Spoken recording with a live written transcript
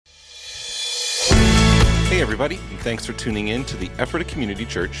Hey everybody, and thanks for tuning in to the Ephrata Community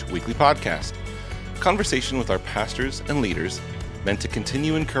Church weekly podcast. Conversation with our pastors and leaders meant to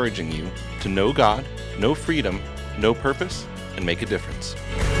continue encouraging you to know God, know freedom, know purpose, and make a difference.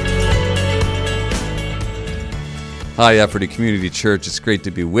 Hi, Ephrata Community Church. It's great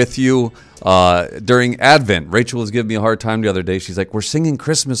to be with you during Advent. Rachel was giving me a hard time the other day. She's like, we're singing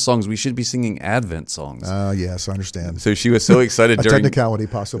Christmas songs. We should be singing Advent songs. Yes, I understand. So she was so excited a during... technicality,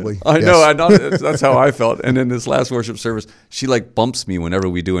 possibly. I know. That's how I felt. And in this last worship service, she like bumps me whenever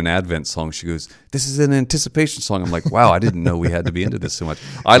we do an Advent song. She goes, this is an anticipation song. I'm like, wow, I didn't know we had to be into this so much.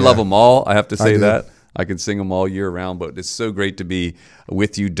 I love them all. I have to say that. I can sing them all year round, but it's so great to be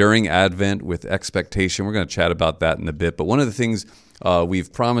with you during Advent with expectation. We're going to chat about that in a bit. But one of the things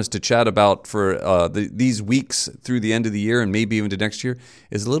we've promised to chat about for these weeks through the end of the year and maybe even to next year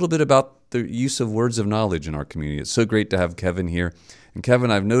is a little bit about the use of words of knowledge in our community. It's so great to have Kevin here. And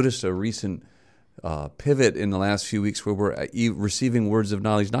Kevin, I've noticed a recent pivot in the last few weeks where we're receiving words of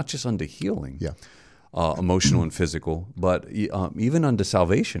knowledge, not just unto healing. Yeah. Emotional and physical, but even unto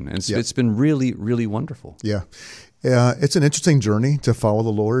salvation. And it's been really, really wonderful. Yeah. It's an interesting journey to follow the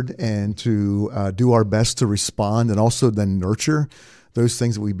Lord and to do our best to respond and also then nurture those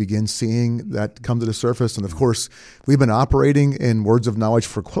things that we begin seeing that come to the surface. And of course, we've been operating in words of knowledge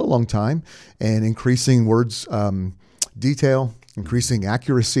for quite a long time and increasing words detail, increasing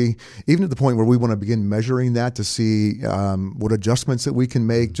accuracy, even to the point where we want to begin measuring that to see what adjustments that we can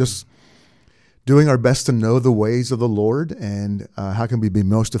make, just doing our best to know the ways of the Lord and how can we be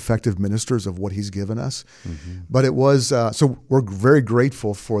most effective ministers of what He's given us. Mm-hmm. But it was, so we're very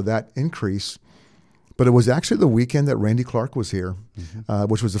grateful for that increase. But it was actually the weekend that Randy Clark was here,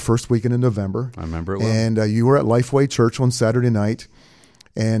 which was the first weekend in November. I remember it well. And you were at Lifeway Church on Saturday night,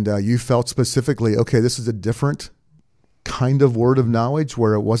 and you felt specifically, okay, this is a different kind of word of knowledge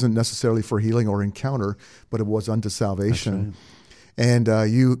where it wasn't necessarily for healing or encounter, but it was unto salvation. That's right. And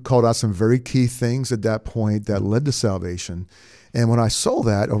you called out some very key things at that point that led to salvation. And when I saw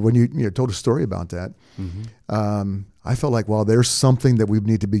that, or when you told a story about that, I felt like, well, there's something that we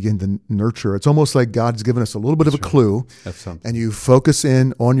need to begin to nurture. It's almost like God's given us a little bit of a clue. That's something. And you focus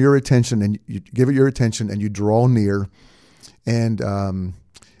in on your attention, and you give it your attention, and you draw near and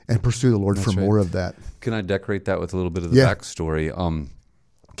pursue the Lord for more of that. Can I decorate that with a little bit of the backstory?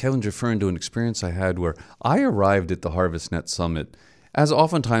 Kevin's referring to an experience I had where I arrived at the Harvest Net Summit. As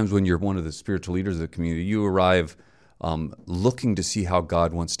oftentimes when you're one of the spiritual leaders of the community, you arrive looking to see how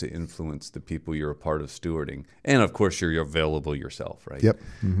God wants to influence the people you're a part of stewarding. And of course, you're available yourself, right? Yep.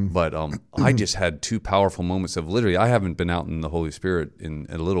 Mm-hmm. But I just had two powerful moments of literally, I haven't been out in the Holy Spirit in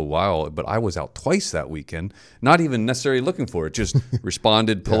a little while, but I was out twice that weekend, not even necessarily looking for it, just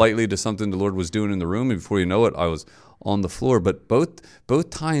responded politely to something the Lord was doing in the room. And before you know it, I was on the floor. But both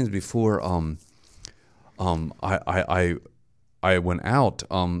times before I went out,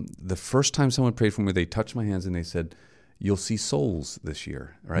 the first time someone prayed for me, they touched my hands and they said, you'll see souls this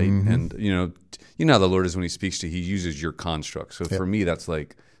year, right? Mm-hmm. And you know how the Lord is when He speaks to you, He uses your construct. So for me, that's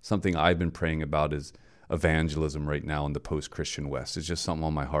like something I've been praying about is evangelism right now in the post-Christian West. It's just something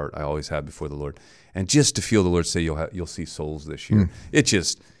on my heart I always had before the Lord. And just to feel the Lord say you'll see souls this year, it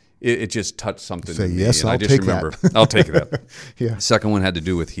just touched something in me. Yes, and I'll take that. I'll take that. Yeah. The second one had to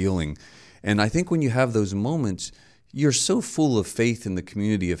do with healing. And I think when you have those moments, you're so full of faith in the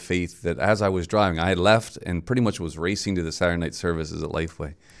community of faith that as I was driving, I had left and pretty much was racing to the Saturday night services at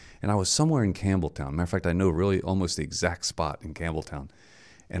Lifeway. And I was somewhere in Campbelltown. Matter of fact, I know really almost the exact spot in Campbelltown.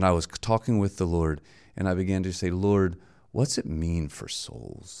 And I was talking with the Lord, and I began to say, Lord, what's it mean for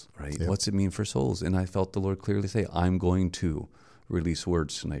souls, right? Yep. What's it mean for souls? And I felt the Lord clearly say, I'm going to release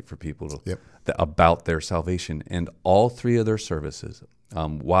words tonight for people about their salvation. And all three of their services,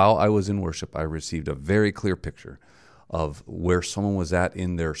 while I was in worship, I received a very clear picture of where someone was at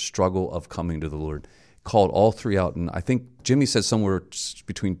in their struggle of coming to the Lord. Called all three out, and I think Jimmy said somewhere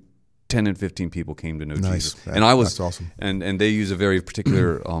between 10 and 15 people came to know Jesus. And I was, that's awesome. And they use a very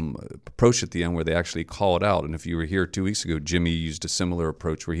particular approach at the end where they actually call it out. And if you were here 2 weeks ago, Jimmy used a similar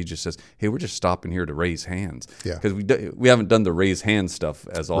approach where he just says, hey, we're just stopping here to raise hands. Because we haven't done the raise hand stuff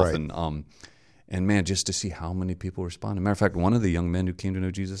as often. Right. And man, just to see how many people responded. Matter of fact, one of the young men who came to know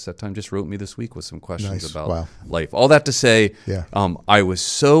Jesus that time just wrote me this week with some questions about life. All that to say, I was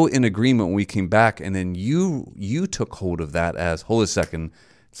so in agreement when we came back, and then you took hold of that as, hold a second,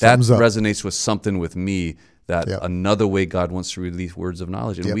 that resonates with something with me that Yep. another way God wants to release words of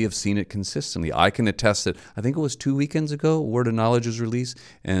knowledge. And Yep. we have seen it consistently. I can attest that I think it was 2 weekends ago, a word of knowledge was released,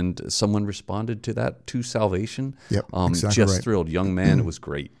 and someone responded to that to salvation. Yep, exactly just right. thrilled. Young man, it was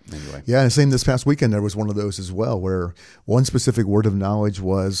great. Anyway. Yeah, and same this past weekend, there was one of those as well, where one specific word of knowledge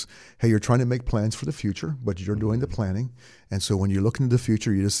was, hey, you're trying to make plans for the future, but you're doing the planning. And so when you look into the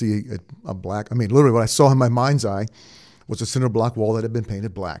future, you just see a black, literally what I saw in my mind's eye was a cinder block wall that had been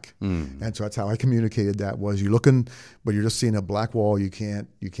painted black. And so that's how I communicated that was you're looking, but you're just seeing a black wall. You can't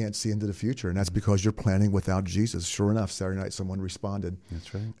see into the future. And that's because you're planning without Jesus. Sure enough, Saturday night, someone responded.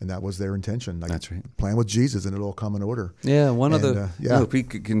 That's right. And that was their intention. That's right. Plan with Jesus and it'll all come in order. Yeah, if we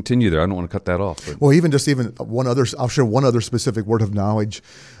could continue there, I don't want to cut that off. But. Well, even one other, I'll share one other specific word of knowledge.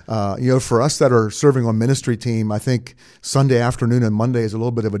 For us that are serving on ministry team, I think Sunday afternoon and Monday is a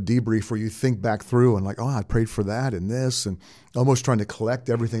little bit of a debrief where you think back through and like, oh, I prayed for that and this, and almost trying to collect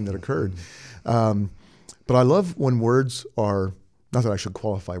everything that occurred. But I love when words are, not that I should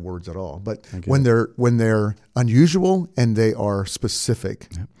qualify words at all, but when they're unusual and they are specific.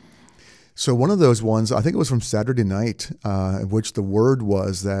 Yep. So one of those ones, I think it was from Saturday night, in which the word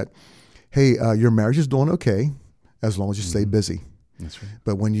was that, hey, your marriage is doing okay as long as you stay busy. That's right.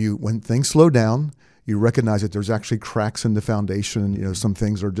 But when things slow down, you recognize that there's actually cracks in the foundation. Some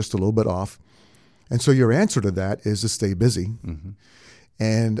things are just a little bit off. And so your answer to that is to stay busy. Mm-hmm.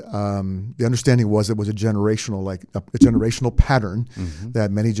 And the understanding was it was a generational pattern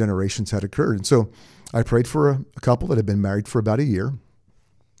that many generations had occurred. And so I prayed for a couple that had been married for about a year.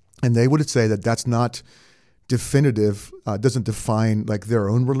 And they would say that that's not definitive, doesn't define like their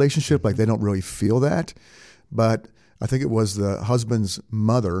own relationship, like they don't really feel that. But I think it was the husband's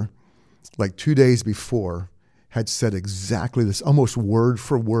mother, like 2 days before, had said exactly this, almost word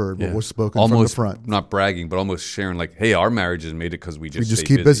for word, what was spoken almost from the front. Not bragging, but almost sharing like, hey, our marriage is made it because we just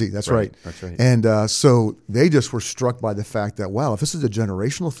keep busy. That's right. That's right. And so they just were struck by the fact that, wow, if this is a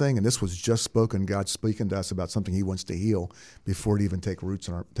generational thing and this was just spoken, God's speaking to us about something he wants to heal before it even takes root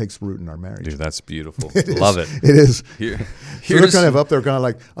in our marriage. Dude, that's beautiful. Love it. It is. So they're kind of up there kind of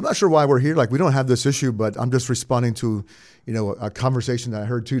like, I'm not sure why we're here. Like, we don't have this issue, but I'm just responding to, a conversation that I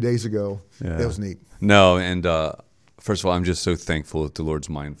heard 2 days ago. Yeah. That was neat. No, and first of all, I'm just so thankful that the Lord's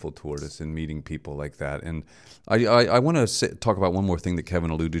mindful toward us and meeting people like that. And I want to talk about one more thing that Kevin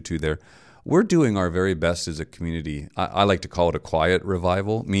alluded to there. We're doing our very best as a community. I like to call it a quiet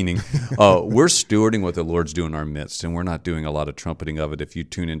revival, meaning we're stewarding what the Lord's doing in our midst, and we're not doing a lot of trumpeting of it. If you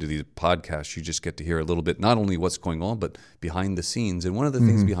tune into these podcasts, you just get to hear a little bit, not only what's going on, but behind the scenes. And one of the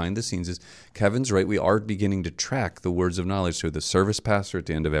things behind the scenes is, Kevin's right, we are beginning to track the words of knowledge. So the service pastor at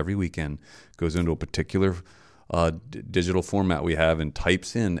the end of every weekend goes into a particular digital format we have and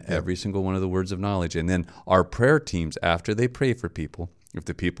types in every single one of the words of knowledge. And then our prayer teams, after they pray for people, if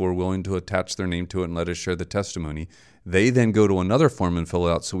the people are willing to attach their name to it and let us share the testimony, they then go to another form and fill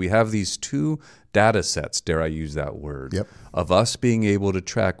it out. So we have these two data sets, dare I use that word, of us being able to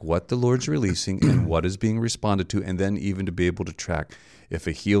track what the Lord's releasing and what is being responded to, and then even to be able to track if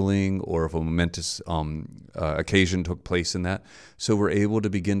a healing or if a momentous occasion took place in that. So we're able to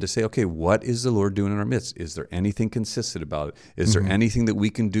begin to say, okay, what is the Lord doing in our midst? Is there anything consistent about it? Is there anything that we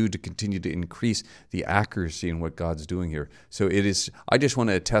can do to continue to increase the accuracy in what God's doing here? So it is, I just want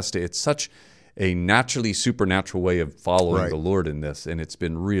to attest to, it's such a naturally supernatural way of following the Lord in this, and it's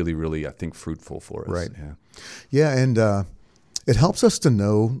been really, really, I think, fruitful for us. Right. Yeah, and it helps us to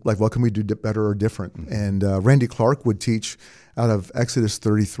know, like, what can we do better or different? And Randy Clark would teach out of Exodus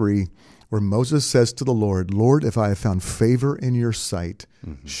 33, where Moses says to the Lord, Lord, if I have found favor in your sight,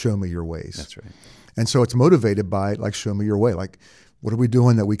 show me your ways. That's right. And so it's motivated by, like, show me your way. Like, what are we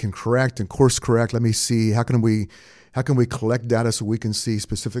doing that we can correct and course correct? Let me see, how can we collect data so we can see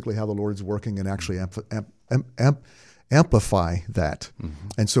specifically how the Lord's working and actually amplify that?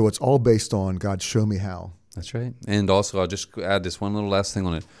 And so it's all based on, God, show me how. That's right. And also, I'll just add this one little last thing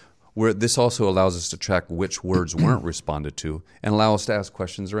on it, where this also allows us to track which words weren't responded to and allow us to ask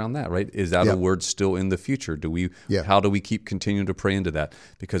questions around that, right? Is that a word still in the future? How do we keep continuing to pray into that?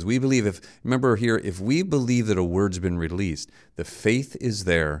 Because we believe, remember here, if we believe that a word's been released, the faith is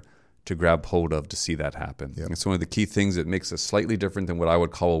there to grab hold of to see that happen. It's one of the key things that makes us slightly different than what I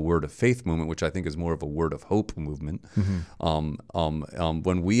would call a word of faith movement, which I think is more of a word of hope movement.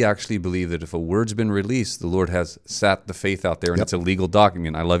 When we actually believe that if a word's been released, the Lord has sat the faith out there and it's a legal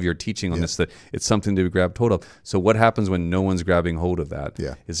document. I love your teaching on this, that it's something to be grabbed hold of. So what happens when no one's grabbing hold of that?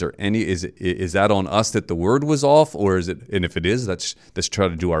 Is there is that on us that the word was off, or is it, and if it is, let's try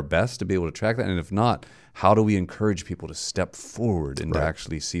to do our best to be able to track that. And if not, how do we encourage people to step forward and to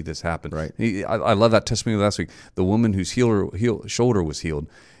actually see this happen? I love that testimony last week. The woman whose shoulder was healed.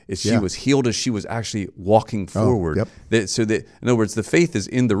 is she was healed as she was actually walking forward. Yep. In other words, the faith is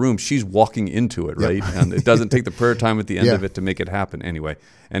in the room. She's walking into it, right? And it doesn't take the prayer time at the end of it to make it happen. Anyway,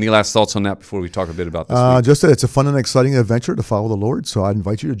 any last thoughts on that before we talk a bit about this week? Just that it's a fun and exciting adventure to follow the Lord. So I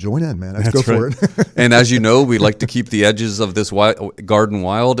invite you to join in, man. Let's go for it. And as you know, we like to keep the edges of this garden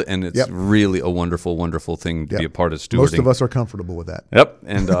wild, and it's really a wonderful, wonderful thing to be a part of stewarding. Most of us are comfortable with that. Yep,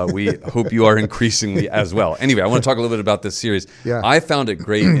 and we hope you are increasingly as well. Anyway, I want to talk a little bit about this series. Yeah. I found it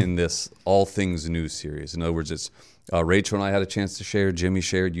great in this All Things New series. In other words, it's Rachel and I had a chance to share, Jimmy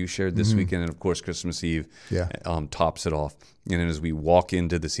shared, you shared this weekend, and of course Christmas Eve tops it off. And then as we walk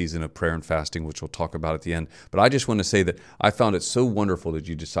into the season of prayer and fasting, which we'll talk about at the end. But I just want to say that I found it so wonderful that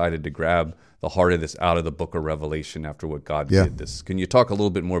you decided to grab the heart of this out of the book of Revelation after what God did this. Can you talk a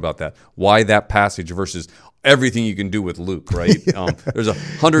little bit more about that? Why that passage versus everything you can do with Luke, right? There's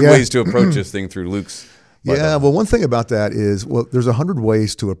 100 ways to approach this thing through Luke's. But, well, one thing about that is, there's 100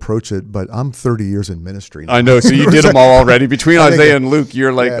 ways to approach it, but I'm 30 years in ministry now. I know, so you did them all already. Between Isaiah and Luke,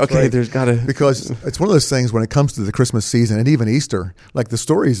 you're like, okay, right. There's got to... Because it's one of those things when it comes to the Christmas season and even Easter, like the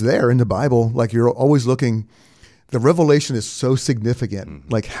story's there in the Bible, like you're always looking, the revelation is so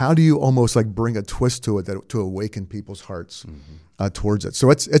significant. Like how do you almost like bring a twist to it to awaken people's hearts towards it?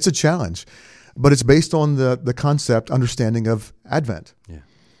 So it's a challenge, but it's based on the concept, understanding of Advent. Yeah.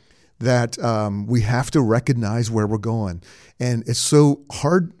 That we have to recognize where we're going. And it's so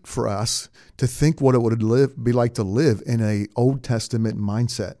hard for us to think what it would be like to live in an Old Testament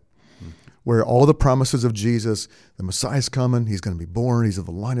mindset where all the promises of Jesus, the Messiah's coming, he's going to be born, he's of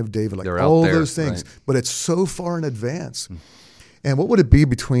the line of David, like all those things. Right. But it's so far in advance. And what would it be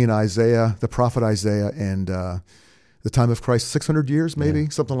between Isaiah, the prophet Isaiah, and the time of Christ? 600 years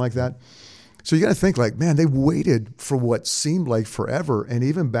maybe, something like that. So you got to think like, man, they waited for what seemed like forever, and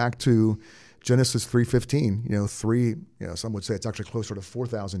even back to Genesis 3:15. Some would say it's actually closer to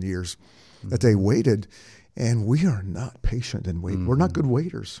 4,000 years that they waited, and we are not patient and wait. We're not good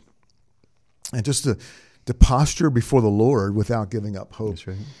waiters, and just to posture before the Lord without giving up hope. That's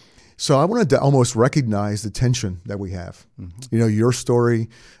right. So I wanted to almost recognize the tension that we have. Your story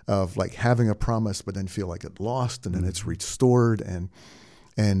of like having a promise, but then feel like it lost, and then it's restored, and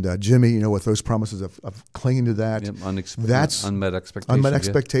Jimmy, with those promises of clinging to that, that's unmet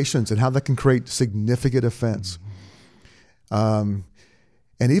expectations, and how that can create significant offense. And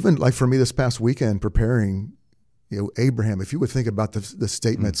even like for me this past weekend preparing, Abraham, if you would think about the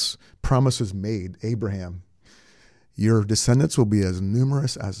statements, promises made, Abraham, your descendants will be as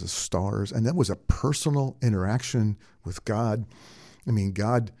numerous as the stars. And that was a personal interaction with God. I mean,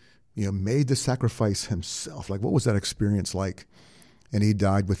 God, made the sacrifice himself. Like, what was that experience like? And he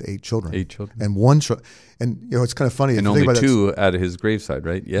died with 8 children. 8 children. And one child. And, it's kind of funny. And only 2 at his graveside,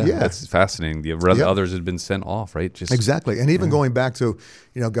 right? Yeah. That's fascinating. The others had been sent off, right? Exactly. And even going back to,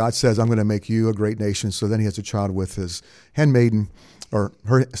 God says, I'm going to make you a great nation. So then he has a child with his handmaiden, or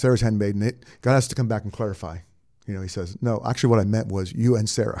Sarah's handmaiden. God has to come back and clarify. He says, no, actually what I meant was you and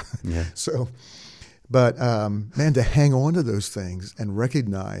Sarah. Yeah. So, but man, to hang on to those things and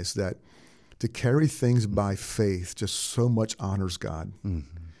recognize that to carry things by faith just so much honors God,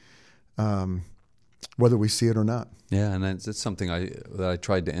 whether we see it or not. Yeah, and it's something that I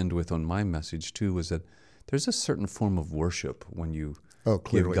tried to end with on my message too, was that there's a certain form of worship when you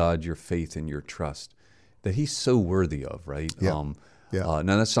give God your faith and your trust that he's so worthy of, right? Yeah. Now,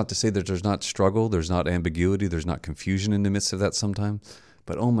 that's not to say that there's not struggle, there's not ambiguity, there's not confusion in the midst of that sometimes.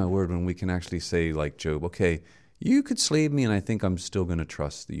 But oh my word, when we can actually say like Job, okay, you could slay me, and I think I'm still going to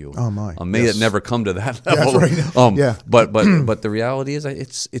trust you. Oh my! May it never come to that level. Right. But the reality is,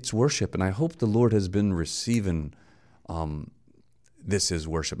 it's worship, and I hope the Lord has been receiving this as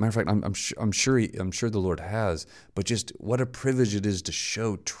worship. Matter of fact, I'm sure the Lord has. But just what a privilege it is to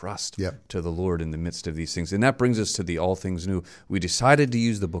show trust to the Lord in the midst of these things, and that brings us to the All Things New. We decided to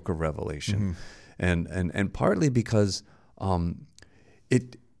use the Book of Revelation, and partly because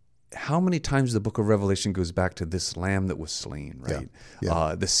how many times the book of Revelation goes back to this lamb that was slain, right?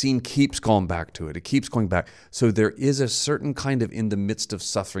 The scene keeps going back to it. It keeps going back. So there is a certain kind of, in the midst of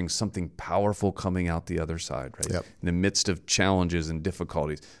suffering, something powerful coming out the other side, right? In the midst of challenges and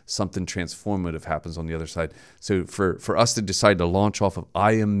difficulties, something transformative happens on the other side. So for us to decide to launch off of,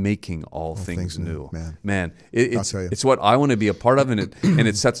 I am making all things new. Man, it's what I want to be a part of, and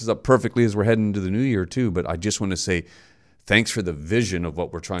it sets us up perfectly as we're heading into the new year too. But I just want to say, thanks for the vision of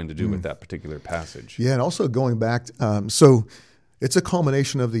what we're trying to do with that particular passage. Yeah, and also going back, so it's a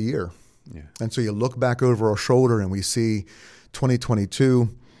culmination of the year. Yeah. And so you look back over our shoulder and we see 2022,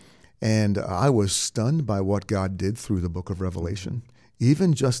 and I was stunned by what God did through the book of Revelation.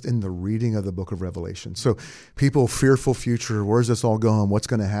 even just in the reading of the book of Revelation. So people, fearful future, where's this all going? What's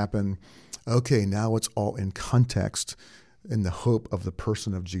going to happen? Okay, now it's all in context in the hope of the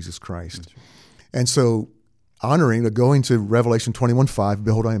person of Jesus Christ. Right. And so going to Revelation 21:5,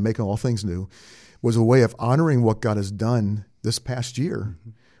 behold, I am making all things new, was a way of honoring what God has done this past year,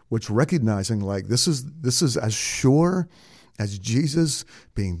 which recognizing like this is as sure as Jesus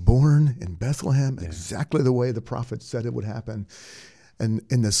being born in Bethlehem, exactly the way the prophet said it would happen. And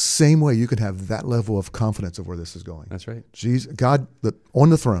in the same way, you can have that level of confidence of where this is going. That's right. Jesus, God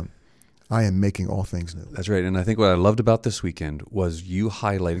on the throne, I am making all things new. That's right. And I think what I loved about this weekend was you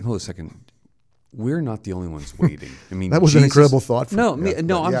highlighting, hold a second, we're not the only ones waiting. I mean, that was an incredible thought.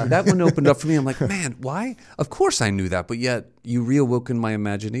 That one opened up for me. I'm like, man, why? Of course I knew that, but yet you reawoken my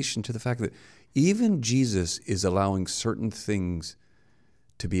imagination to the fact that even Jesus is allowing certain things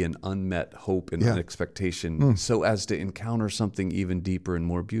to be an unmet hope and an expectation so as to encounter something even deeper and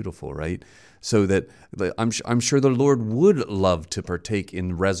more beautiful, right? So that I'm sure the Lord would love to partake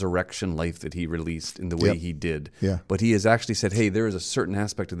in resurrection life that he released in the way he did. Yeah. But he has actually said, hey, there is a certain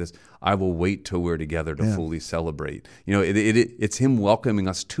aspect of this. I will wait till we're together to fully celebrate. You know, it's him welcoming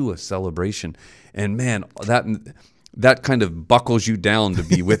us to a celebration. And man, that kind of buckles you down to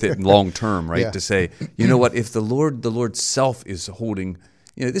be with it long term, right? Yeah. To say, you know what, if the Lord's self is holding,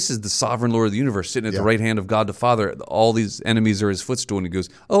 you know, this is the sovereign Lord of the universe sitting at the right hand of God the Father. All these enemies are his footstool, and he goes,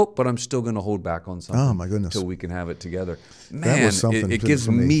 oh, but I'm still going to hold back on something. Oh, my goodness. Until we can have it together. Man, it gives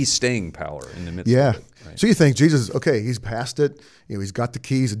me staying power in the midst of it. Right? So you think Jesus, okay, he's past it. You know, he's got the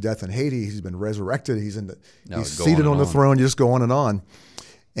keys of death and Hades. He's been resurrected. He's seated on the throne. You just go on.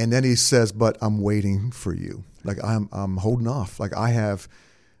 And then he says, but I'm waiting for you. Like I'm holding off. Like I have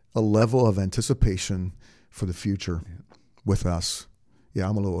a level of anticipation for the future with us. Yeah,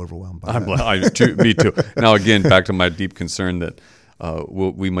 I'm a little overwhelmed by that. Me too. Now, again, back to my deep concern that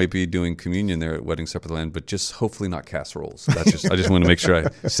we might be doing communion there at Wedding Supper of the Lamb, but just hopefully not casseroles. I just want to make sure I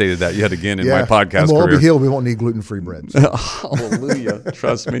stated that yet again in my podcast and we'll career. We'll be healed. We won't need gluten-free bread. So. Hallelujah.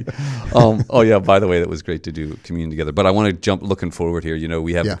 Trust me. By the way, that was great to do communion together. But I want to jump looking forward here. You know,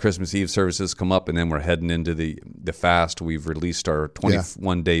 we have the Christmas Eve services come up, and then we're heading into the fast. We've released our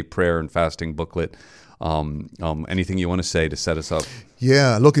 21-day prayer and fasting booklet. Anything you want to say to set us up?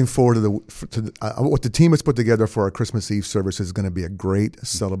 Yeah, looking forward to what the team has put together for our Christmas Eve service is going to be a great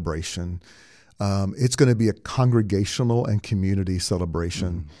celebration. It's going to be a congregational and community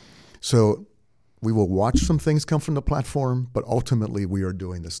celebration. So we will watch some things come from the platform, but ultimately we are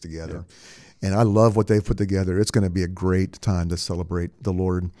doing this together. Yeah. And I love what they've put together. It's going to be a great time to celebrate the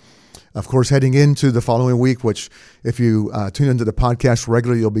Lord. Of course, heading into the following week, which if you tune into the podcast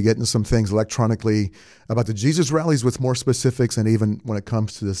regularly, you'll be getting some things electronically about the Jesus rallies with more specifics, and even when it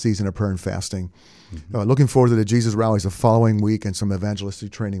comes to the season of prayer and fasting. Looking forward to the Jesus rallies the following week and some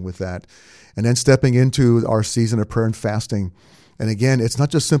evangelistic training with that. And then stepping into our season of prayer and fasting. And again, it's not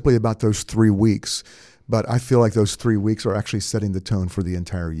just simply about those 3 weeks, but I feel like those 3 weeks are actually setting the tone for the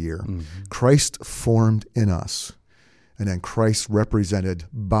entire year. Christ formed in us. And then Christ represented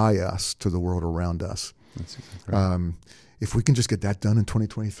by us to the world around us. That's exactly right. If we can just get that done in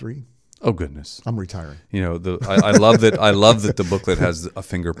 2023, oh goodness, I'm retiring. You know, I love that. I love that the booklet has a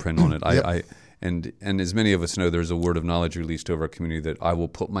fingerprint on it. And as many of us know, there's a word of knowledge released over our community that I will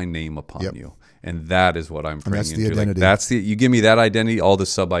put my name upon you. And that is what I'm praying into. The identity. You give me that identity, all the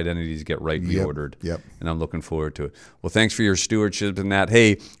sub-identities get rightly ordered. And I'm looking forward to it. Well, thanks for your stewardship in that.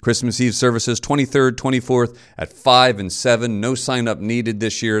 Hey, Christmas Eve services, 23rd, 24th at 5 and 7. No sign-up needed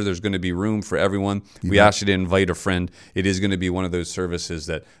this year. There's going to be room for everyone. We ask you to invite a friend. It is going to be one of those services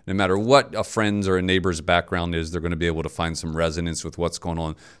that no matter what a friend's or a neighbor's background is, they're going to be able to find some resonance with what's going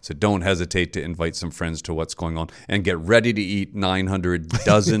on. So don't hesitate to invite some friends to what's going on. And get ready to eat 900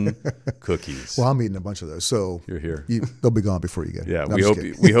 dozen cookies. Well, I'm eating a bunch of those, so you're here. They'll be gone before you get it. Yeah, we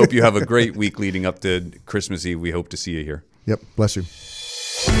hope you have a great week leading up to Christmas Eve. We hope to see you here. Yep, bless you.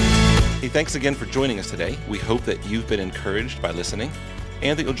 Hey, thanks again for joining us today. We hope that you've been encouraged by listening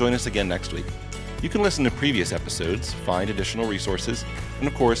and that you'll join us again next week. You can listen to previous episodes, find additional resources, and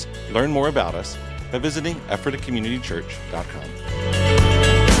of course, learn more about us by visiting EphratACommunityChurch.com.